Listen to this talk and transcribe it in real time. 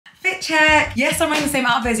check. Yes, I'm wearing the same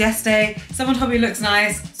outfit as yesterday. Someone told me it looks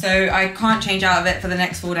nice, so I can't change out of it for the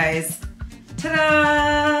next 4 days.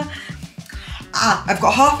 Ta-da! I've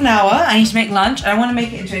got half an hour. I need to make lunch. I want to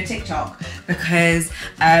make it into a TikTok because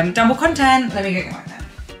double content. Let me get my pen.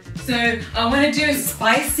 So I want to do a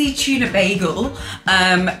spicy tuna bagel,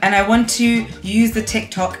 and I want to use the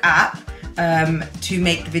TikTok app to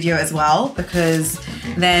make the video as well, because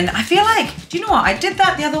then I feel like, do you know what? I did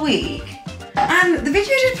that the other week and the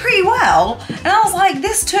video did pretty well. And I was like,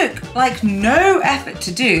 this took like no effort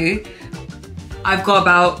to do. I've got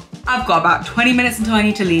about 20 minutes until I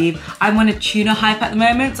need to leave. I'm on a tuna hype at the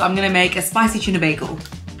moment, so I'm gonna make a spicy tuna bagel.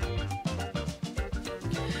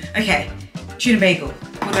 Okay, tuna bagel.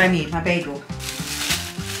 What do I need? My bagel.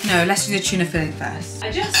 No, let's do the tuna filling first.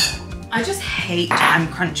 I just hate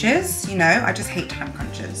time crunches, you know? I just hate time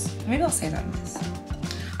crunches. Maybe I'll say that in this.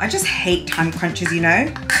 I just hate time crunches, you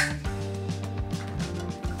know?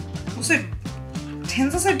 Also,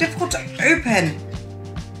 tins are so difficult to open.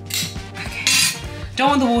 Okay. Don't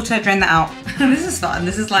want the water, drain that out. This is fun.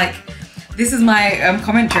 This is my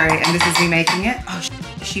commentary, and this is me making it. Oh,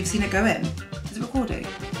 you've seen it go in. Is it recording?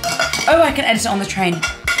 Oh, I can edit it on the train.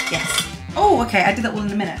 Yes. Oh, okay, I did that all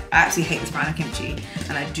in a minute. I actually hate this brine of kimchi,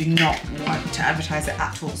 and I do not want to advertise it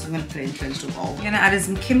at all, so I'm gonna put it into a little bowl. I'm gonna add in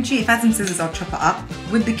some kimchi. If I had some scissors, I'll chop it up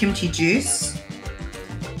with the kimchi juice.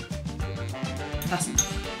 That's enough.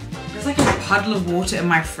 There's like a puddle of water in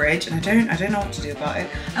my fridge, and I don't know what to do about it.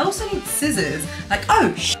 I also need scissors. Like,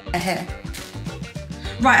 oh, here.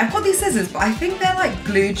 Right, I've got these scissors, but I think they're like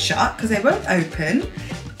glued shut because they won't open.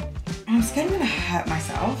 I'm scared I'm gonna hurt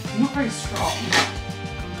myself. I'm not very strong.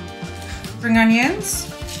 Spring onions.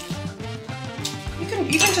 You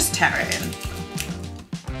can just tear it in.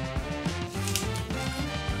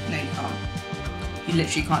 No, you can't. You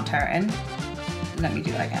literally can't tear it in. Let me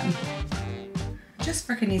do that again. Just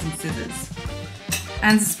freaking need some scissors.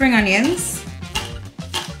 And the spring onions.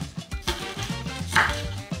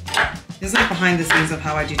 This is like behind the scenes of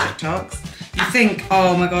how I do TikToks. You think,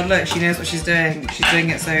 oh my god, look, she knows what she's doing. She's doing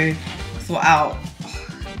it so thought out.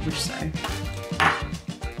 Oh, I wish so.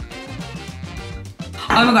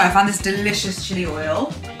 Oh my god, I found this delicious chili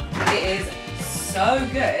oil. It is so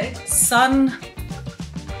good.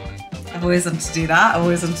 I've always wanted to do that. I've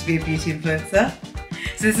always wanted to be a beauty influencer.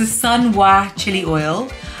 So this is Sunwa chili oil.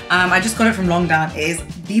 I just got it from Longdown. It is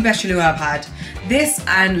the best chili oil I've had. This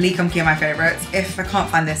and Lee Kumki are my favorites. If I can't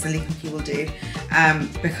find this, then Lee Kumki will do,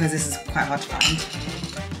 because this is quite hard to find.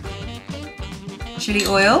 Chili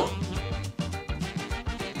oil.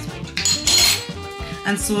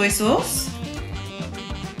 And soy sauce.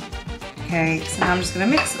 Okay, so now I'm just gonna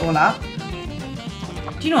mix it all up.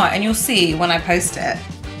 Do you know what? And you'll see when I post it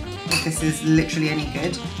if this is literally any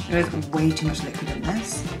good. There is way too much liquid in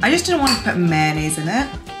this. I just didn't want to put mayonnaise in it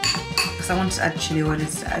because I wanted to add chili oil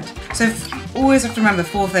instead. So always have to remember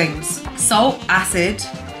 4 things: salt, acid,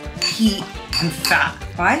 heat, and fat.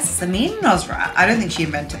 Spice, Samin Nosrat. I don't think she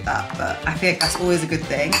invented that, but I feel like that's always a good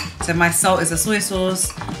thing. So my salt is the soy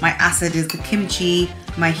sauce, my acid is the kimchi,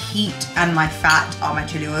 my heat and my fat are my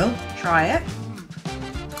chili oil. Try it.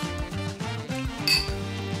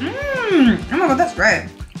 Oh my god, that's great.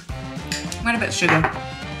 I'm add a bit of sugar.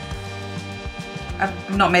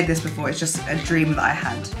 I've not made this before, it's just a dream that I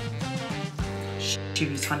had.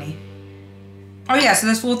 Sugar's funny. Oh yeah, so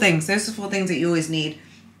there's 4 things. Those are 4 things that you always need.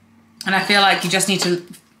 And I feel like you just need to,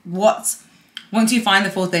 once you find the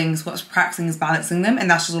 4 things, what's practicing is balancing them, and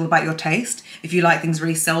that's just all about your taste. If you like things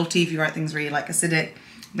really salty, if you like things really like acidic,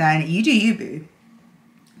 then you do you, boo.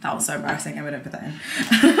 That was so embarrassing, I wouldn't put that in.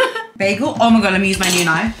 Bagel, oh my god, let me use my new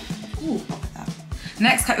knife. Ooh, I'll put that.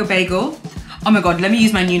 Next, cut your bagel. Oh my god, let me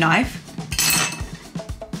use my new knife.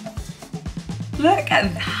 Look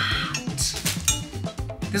at that.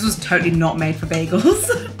 This was totally not made for bagels.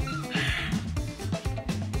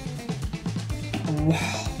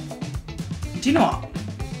 Wow. Do you know what?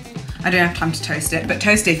 I don't have time to toast it, but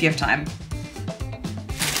toast it if you have time.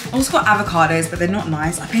 I also got avocados, but they're not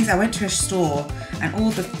nice. I went to a store and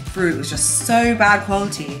all the fruit was just so bad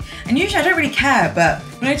quality. And usually I don't really care, but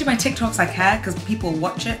when I do my TikToks, I care because people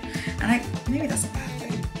watch it. And maybe that's a bad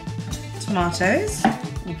thing. Tomatoes.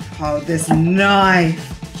 Oh, this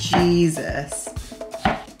knife. Jesus.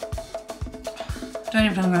 I don't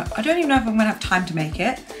even know if I'm gonna have time to make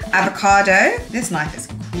it. Avocado. This knife is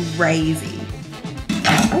crazy.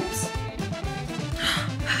 Oops.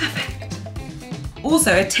 Perfect.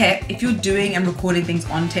 Also a tip, if you're doing and recording things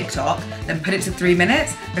on TikTok, then put it to 3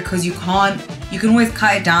 minutes, because you can always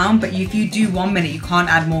cut it down, but if you do 1 minute, you can't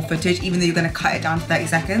add more footage, even though you're gonna cut it down to 30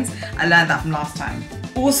 seconds. I learned that from last time.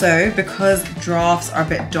 Also, because drafts are a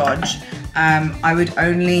bit dodge, I would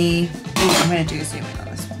only, I'm gonna do zoom in on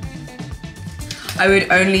this one. I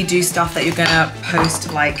would only do stuff that you're gonna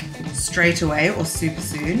post like straight away or super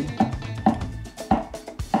soon.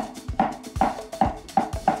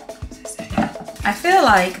 I feel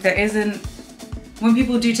like there isn't, when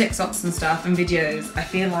people do TikToks and stuff and videos, I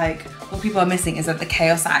feel like what people are missing is that the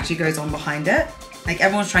chaos that actually goes on behind it. Like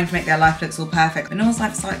everyone's trying to make their life look all perfect, but no one's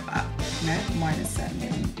life's like that. You know, mine is certainly.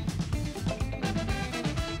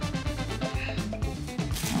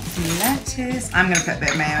 Lettuce. I'm gonna put a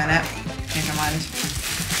bit of mayo in it. Change my mind.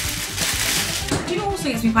 Do you know what also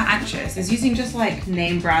gets me quite anxious? Is using just like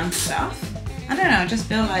name brand stuff. I don't know, I just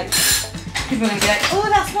feel like people are gonna be like, oh,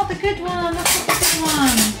 that's not the good one, that's not the good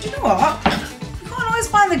one. Do you know what? You can't always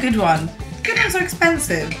find the good one. The good ones are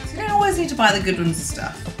expensive, so you don't always need to buy the good ones and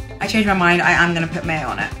stuff. I changed my mind, I am gonna put mayo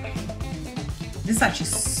on it. This is actually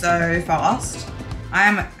so fast. I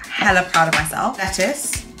am hella proud of myself.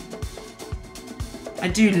 Lettuce. I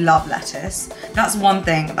do love lettuce. That's one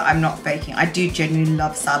thing that I'm not faking. I do genuinely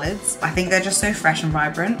love salads. I think they're just so fresh and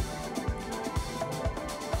vibrant.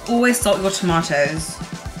 Always salt your tomatoes.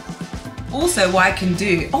 Also, what I can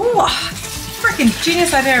do, oh, freaking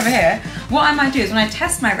genius idea over here. What I might do is when I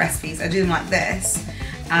test my recipes, I do them like this.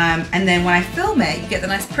 And then when I film it, you get the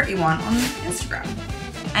nice pretty one on Instagram.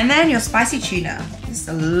 And then your spicy tuna. This is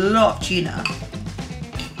a lot of tuna.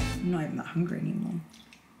 I'm not even that hungry anymore.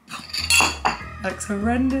 Looks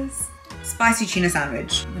horrendous. Spicy tuna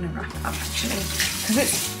sandwich. I'm gonna wrap it up actually, because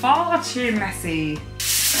it's far too messy.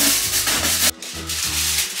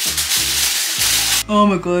 Oh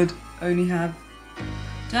my god, only have.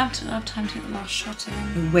 Do I have time to get the last shot in?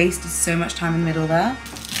 I wasted so much time in the middle there.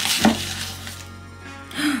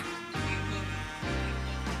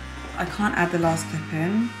 I can't add the last clip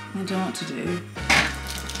in. I don't know what to do.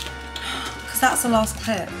 Because that's the last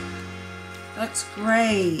clip. Looks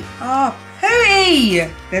great. Oh, hooey!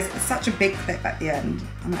 There's such a big clip at the end.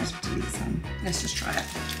 I might have to delete some. Let's just try it.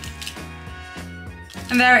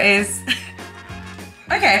 And there it is.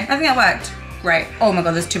 Okay, I think that worked. Great. Oh my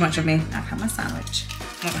god, there's too much of me. I've had my sandwich.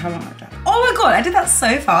 I don't know how long I've done. Oh my god, I did that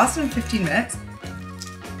so fast in 15 minutes.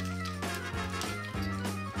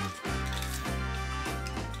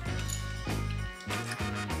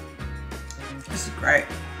 This is great.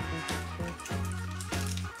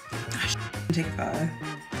 Take a photo.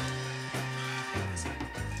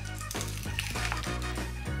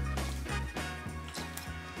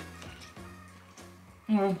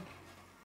 Oh.